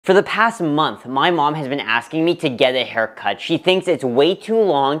For the past month, my mom has been asking me to get a haircut. She thinks it's way too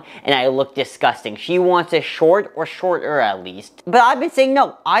long and I look disgusting. She wants it short or shorter at least. But I've been saying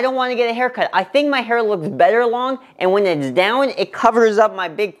no, I don't want to get a haircut. I think my hair looks better long, and when it's down, it covers up my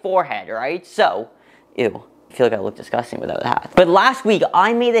big forehead, right? So, ew. I feel like I look disgusting without a hat. But last week,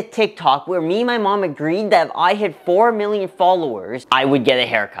 I made a TikTok where me and my mom agreed that if I hit 4 million followers, I would get a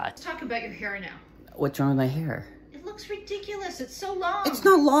haircut. Let's talk about your hair now. What's wrong with my hair? It looks ridiculous. It's so long. It's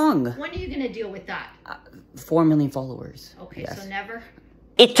not long. When are you going to deal with that? 4 million followers. Okay, yes. so never?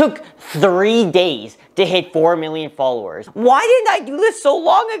 It took 3 days to hit 4 million followers. Why didn't I do this so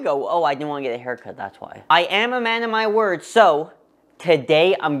long ago? Oh, I didn't want to get a haircut, that's why. I am a man of my word, so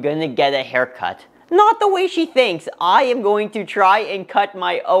today I'm gonna get a haircut. Not the way she thinks. I am going to try and cut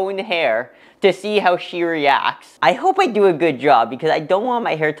my own hair to see how she reacts. I hope I do a good job because I don't want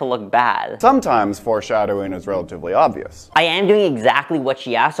my hair to look bad. Sometimes foreshadowing is relatively obvious. I am doing exactly what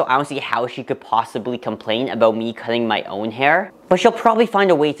she asked, so I don't see how she could possibly complain about me cutting my own hair. But she'll probably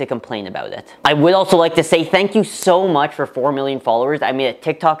find a way to complain about it. I would also like to say thank you so much for 4 million followers. I made a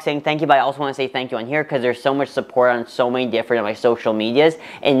TikTok saying thank you, but I also want to say thank you on here because there's so much support on so many different of my social medias.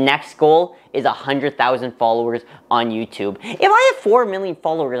 And next goal is 100,000 followers on YouTube. If I have 4 million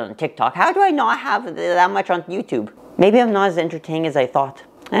followers on TikTok, how do I not have that much on YouTube? Maybe I'm not as entertaining as I thought.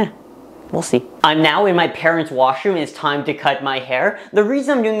 We'll see. I'm now in my parents' washroom and it's time to cut my hair. The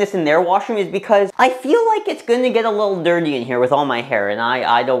reason I'm doing this in their washroom is because I feel like it's gonna get a little dirty in here with all my hair, and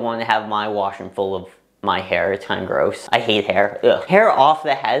I don't want to have my washroom full of my hair. It's kind of gross. I hate hair. Ugh. Hair off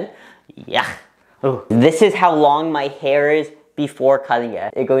the head? Yeah. Ooh. This is how long my hair is before cutting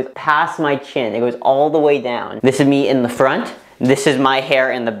it. It goes past my chin. It goes all the way down. This is me in the front. This is my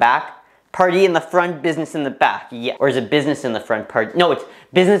hair in the back. Party in the front, business in the back. Yeah. Or is it business in the front, party? No, it's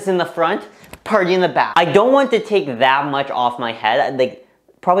business in the front, party in the back. I don't want to take that much off my head. Like,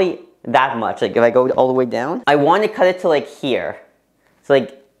 probably that much. Like, if I go all the way down, I want to cut it to like here. So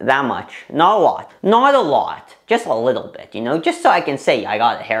like that much. Not a lot. Not a lot. Just a little bit, you know? Just so I can say I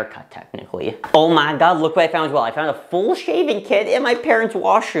got a haircut, technically. Oh my god, look what I found as well. I found a full shaving kit in my parents'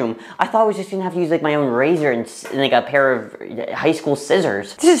 washroom. I thought I was just gonna have to use like my own razor and like a pair of high school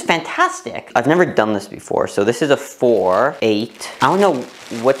scissors. This is fantastic. I've never done this before, so this is a 4, 8. I don't know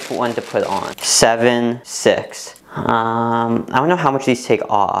which one to put on. 7, 6. I don't know how much these take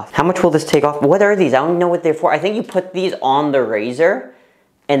off. How much will this take off? What are these? I don't know what they're for. I think you put these on the razor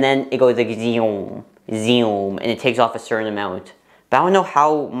and then it goes like zoom, zoom, and it takes off a certain amount. But I don't know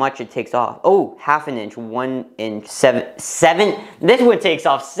how much it takes off. Oh, half an inch, 1 inch, 7. This one takes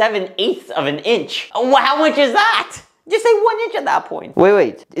off 7/8 of an inch. Oh, how much is that? Just say 1 inch at that point.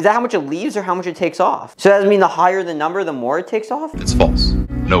 Wait. Is that how much it leaves or how much it takes off? So that means the higher the number, the more it takes off? It's false.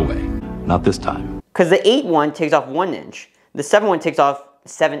 No way. Not this time. Because the 8 one takes off 1 inch. The 7 one takes off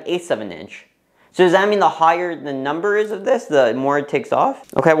 7/8 of an inch. So does that mean the higher the number is of this, the more it takes off?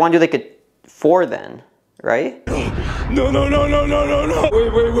 Okay, I want to do like a 4 then, right? No.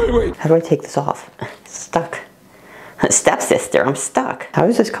 Wait. How do I take this off? Stuck. Stepsister, I'm stuck. How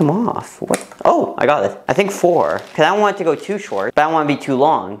does this come off? What? Oh, I got it. I think 4. Because I don't want it to go too short, but I don't want it to be too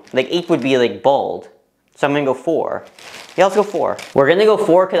long. Like 8 would be like bald. So I'm gonna go 4. Yeah, let's go 4. We're gonna go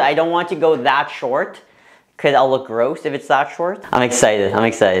 4 because I don't want to go that short. Because I'll look gross if it's that short. I'm excited. How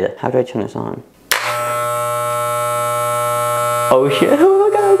do I turn this on? Oh shit. Oh my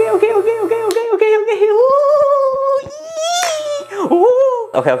god, okay. Ooh.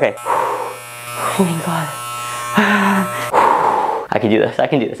 Okay. Oh my god. I can do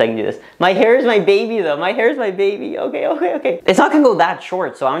this. My hair is my baby though. Okay. It's not gonna go that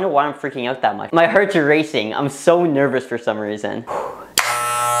short, so I don't know why I'm freaking out that much. My heart's racing. I'm so nervous for some reason.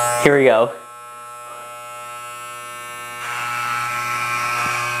 Here we go.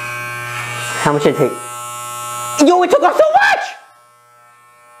 How much did it take? Yo, it took off so much!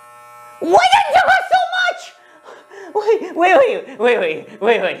 Why did it take off so much?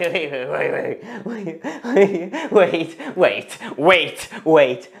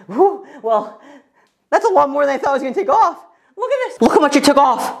 Wait. Whew. Well, that's a lot more than I thought it was gonna take off. Look at this. Look how much it took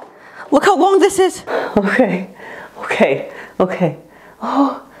off. Look how long this is. Okay.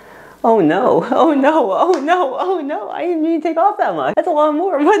 Oh no. I didn't mean to take off that much. That's a lot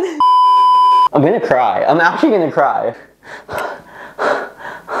more. I'm gonna cry. I'm actually gonna cry.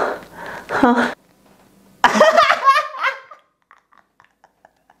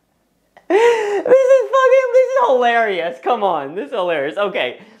 This is hilarious. Come on, this is hilarious.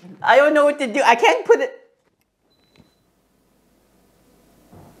 Okay, I don't know what to do. I can't put it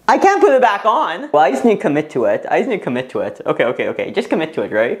back on. Well, I just need to commit to it. Okay. Just commit to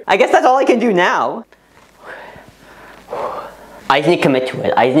it, right? I guess that's all I can do now. I just need to commit to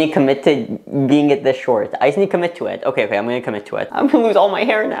it. I just need to commit to being it this short. I just need to commit to it. Okay, I'm gonna commit to it. I'm gonna lose all my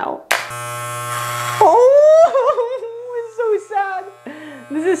hair now. Oh, it's so sad.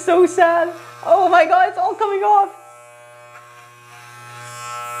 This is so sad. Oh my god, it's all coming off.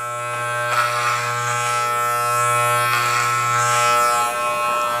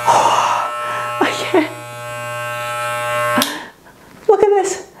 I can't. Look at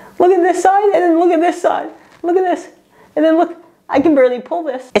this. Look at this side, and then look at this side. Look at this. And then look, I can barely pull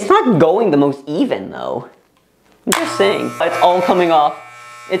this. It's not going the most even though. I'm just saying. It's all coming off.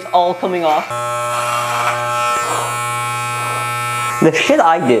 It's all coming off. The shit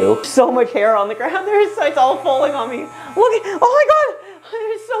I do. So much hair on the ground. It's all falling on me. Look at, oh my god.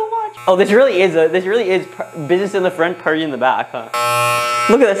 There's so much. Oh, this really is business in the front, party in the back, huh?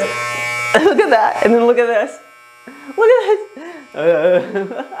 Look at this. Look at that. And then look at this. Look at this.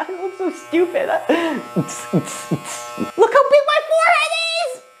 I look so stupid. Look how big my forehead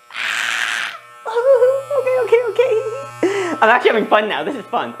is. Okay. I'm actually having fun now. This is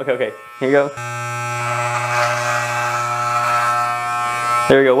fun. Okay. Here you go.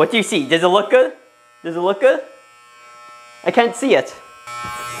 There we go. What do you see? Does it look good? Does it look good? I can't see it.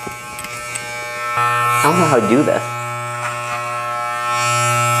 I don't know how to do this.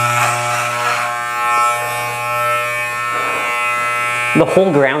 The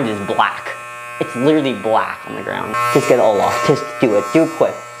whole ground is black. It's literally black on the ground. Just get it all off. Just do it. Do it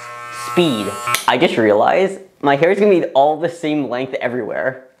quick. Speed. I just realized my hair is gonna be all the same length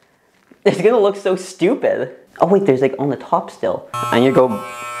everywhere. It's gonna look so stupid. Oh wait, there's like on the top still. I need to go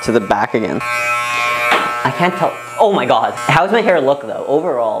to the back again. I can't tell. Oh my god. How does my hair look though,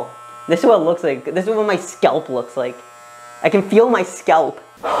 overall? This is what it looks like. This is what my scalp looks like. I can feel my scalp.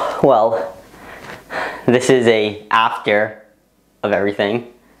 Well, this is a after of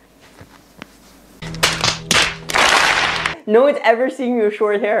everything. No one's ever seen me with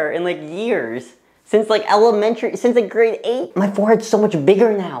short hair in like years. Since like elementary, since like grade 8. My forehead's so much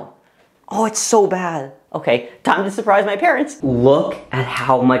bigger now. Oh, it's so bad. Okay, time to surprise my parents. Look at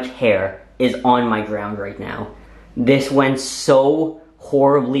how much hair is on my ground right now. This went so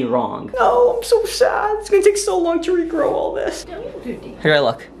horribly wrong. No, I'm so sad. It's gonna take so long to regrow all this. Here I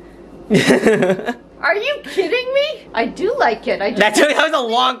look. Are you kidding me? I do like it. That was a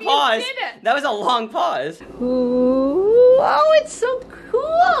long pause. That was a long pause. Ooh, oh, it's so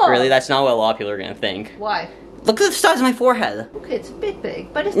cool. Really? That's not what a lot of people are gonna think. Why? Look at the size of my forehead. Okay, it's a bit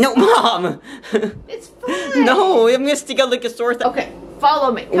big, but it's no, Mom. It's fine. No, I'm gonna stick out like a sore thumb. Okay,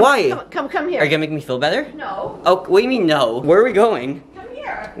 follow me. Why? Come here. Are you gonna make me feel better? No. Oh, what do you mean no? Where are we going? Come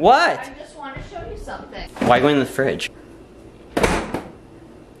here. What? I just want to show you something. Why go in the fridge?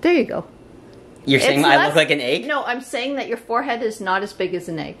 There you go. You're saying I look like an egg? No, I'm saying that your forehead is not as big as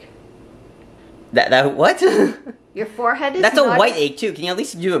an egg. That what? Your forehead is That's not a white egg too. Can you at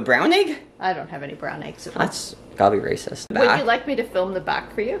least do a brown egg? I don't have any brown eggs. That's gotta be racist. Would you like me to film the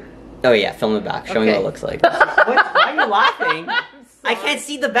back for you? Oh yeah, film the back. Show me what it looks like. Why are you laughing? I can't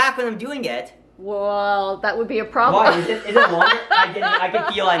see the back when I'm doing it. Well, that would be a problem. Why? Is it longer? I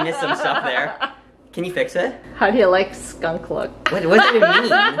can feel I missed some stuff there. Can you fix it? How do you like skunk look? What does it even mean?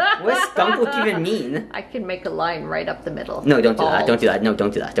 What does skunk look even mean? I can make a line right up the middle. No, don't do that. Don't do that. No,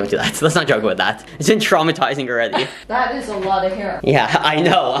 don't do that. Don't do that. Let's not joke about that. It's been traumatizing already. That is a lot of hair. Yeah, I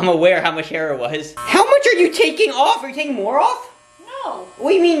know. I'm aware how much hair it was. How much are you taking off? Are you taking more off? No.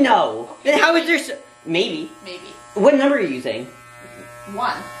 What do you mean no? Then how is there maybe. Maybe. What number are you using?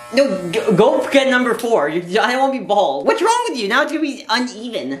 1. No, go get number 4. I don't want to be bald. What's wrong with you? Now it's gonna be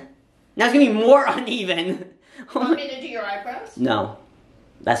uneven. Now it's gonna be more uneven. Want me to do your eyebrows? No.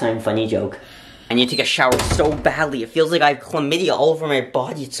 That's not even a funny joke. I need to take a shower so badly. It feels like I have chlamydia all over my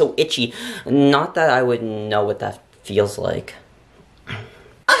body. It's so itchy. Not that I would know what that feels like.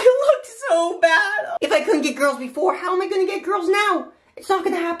 I look so bad. If I couldn't get girls before, how am I gonna get girls now? It's not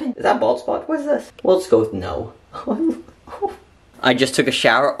gonna happen. Is that bald spot? What is this? Well, let's go with no. I just took a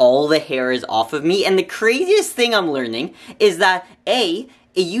shower. All the hair is off of me. And the craziest thing I'm learning is that A,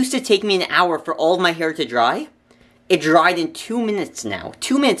 it used to take me an hour for all of my hair to dry. It dried in 2 minutes now.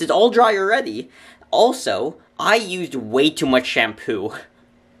 2 minutes, it's all dry already. Also, I used way too much shampoo.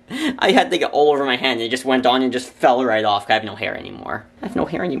 I had to get all over my hand and it just went on and just fell right off. I have no hair anymore. I have no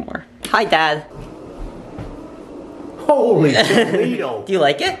hair anymore. Hi, Dad. Holy Toledo. Do you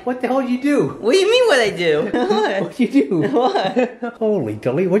like it? What the hell did you do? What do you mean what I do? What? What'd you do? What? Holy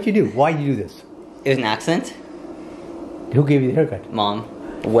Toledo, what'd you do? Why'd you do this? It was an accident. Who gave you the haircut? Mom.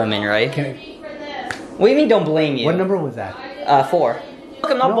 Women, right? Can I, What do you mean don't blame you? what number was that? 4.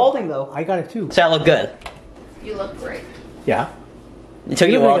 Look, I'm not No, balding though. I got it too. So I look good. You look great. Yeah. It took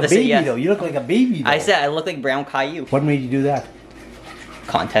You you a look while like to a say baby yes. though. You look like a baby though. I said I look like Brown Caillou. What made you do that?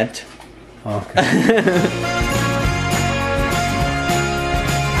 content. Okay.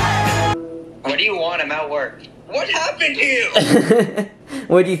 What do you want? I'm at work. What happened to you?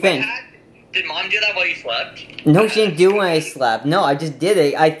 What do you think? Did mom do that while you slept? No, she didn't do it when I slept. No, I just did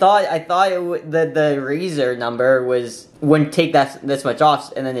it. I thought the razor number wouldn't take this much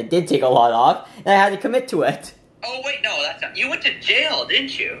off, and then it did take a lot off, and I had to commit to it. Oh wait, no, that's not. You went to jail,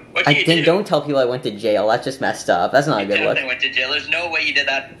 didn't you? What I did you didn't. do? Don't tell people I went to jail. That's just messed up. That's not a good look. I went to jail. There's no way you did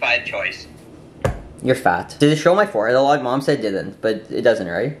that by choice. You're fat. Did it show my forehead a lot? Mom said it didn't, but it doesn't,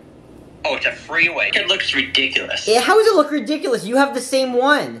 right? Oh, it's a freeway. It looks ridiculous. How does it look ridiculous? You have the same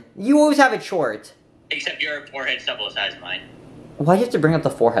one. You always have it short. Except your forehead's double the size of mine. Why do you have to bring up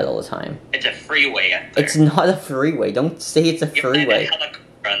the forehead all the time? It's a freeway up there. It's not a freeway. Don't say it's a You land freeway. a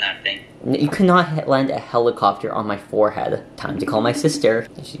helicopter on that thing. You cannot land a helicopter on my forehead. Time to call my sister.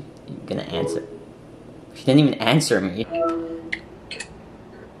 Is she gonna answer? She didn't even answer me.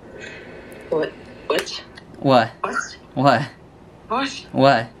 What? What? What? What? What? What?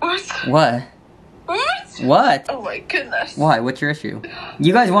 What? What? What? What? What? Oh my goodness. Why? What's your issue?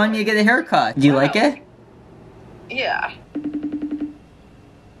 You guys wanted me to get a haircut. Do you like it? Yeah.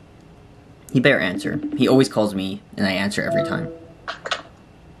 He better answer. He always calls me, and I answer every time.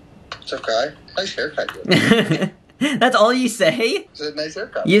 It's okay. Nice haircut. Dude. That's all you say? It's a nice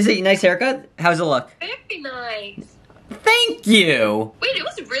haircut. You say nice haircut? How's it look? Very nice. Thank you! Wait, it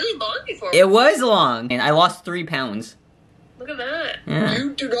was really long before. It was long, and I lost 3 pounds. Look at that. Yeah.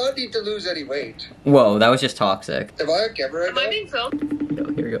 You do not need to lose any weight. Whoa, that was just toxic. Am I on camera right Am I now? being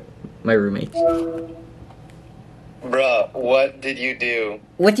filmed? Here we go. My roommate. Bruh, what did you do?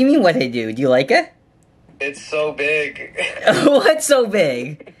 What do you mean what I do? Do you like it? It's so big. What's so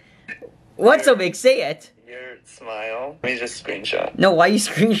big? What's so big? Say it. Your smile. Let me just screenshot. No, why are you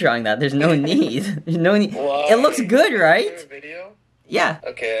screenshotting that? There's no need. There's no need. Why? It looks good, Do right? a video? Yeah.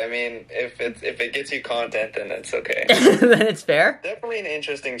 Okay, I mean, if it gets you content, then it's okay. Then it's fair. Definitely an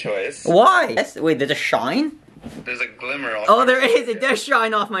interesting choice. Why? Yes. Wait, there's a shine? There's a glimmer on Oh, your there is. It forehead. does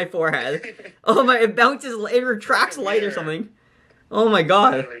shine off my forehead. Oh my, it bounces, it retracts light or something. Oh my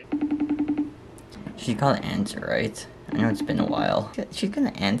god. She's gotta answer, right? I know it's been a while. She's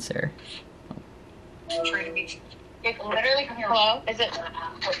gonna answer. Trying to be. Literally come here. Hello? Is it?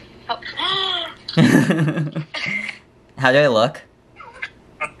 How do I look?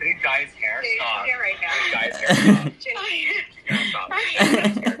 These guys' hair stop. right now. Guys' hair stop.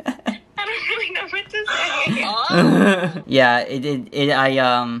 I don't really know what to say.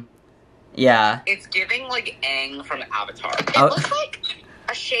 Yeah, yeah. It's giving like Aang from Avatar. It Oh. looks like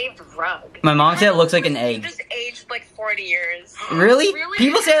a shaved rug. My mom said it looks like an You egg. just aged like 40 years. Really?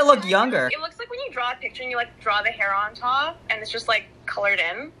 People say I look younger. It looks like when you draw a picture and you like draw the hair on top and it's just like colored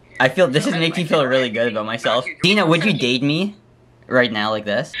in. I feel, this is making me feel really good about myself. Dina, would you date me? Right now, like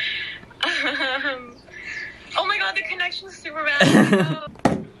this? Oh my god, the connection's super bad.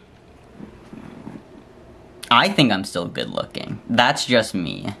 I think I'm still good looking. That's just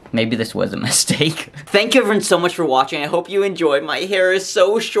me. Maybe this was a mistake. Thank you everyone so much for watching. I hope you enjoyed. My hair is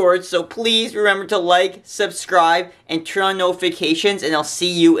so short, so please remember to like, subscribe, and turn on notifications, and I'll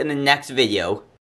see you in the next video.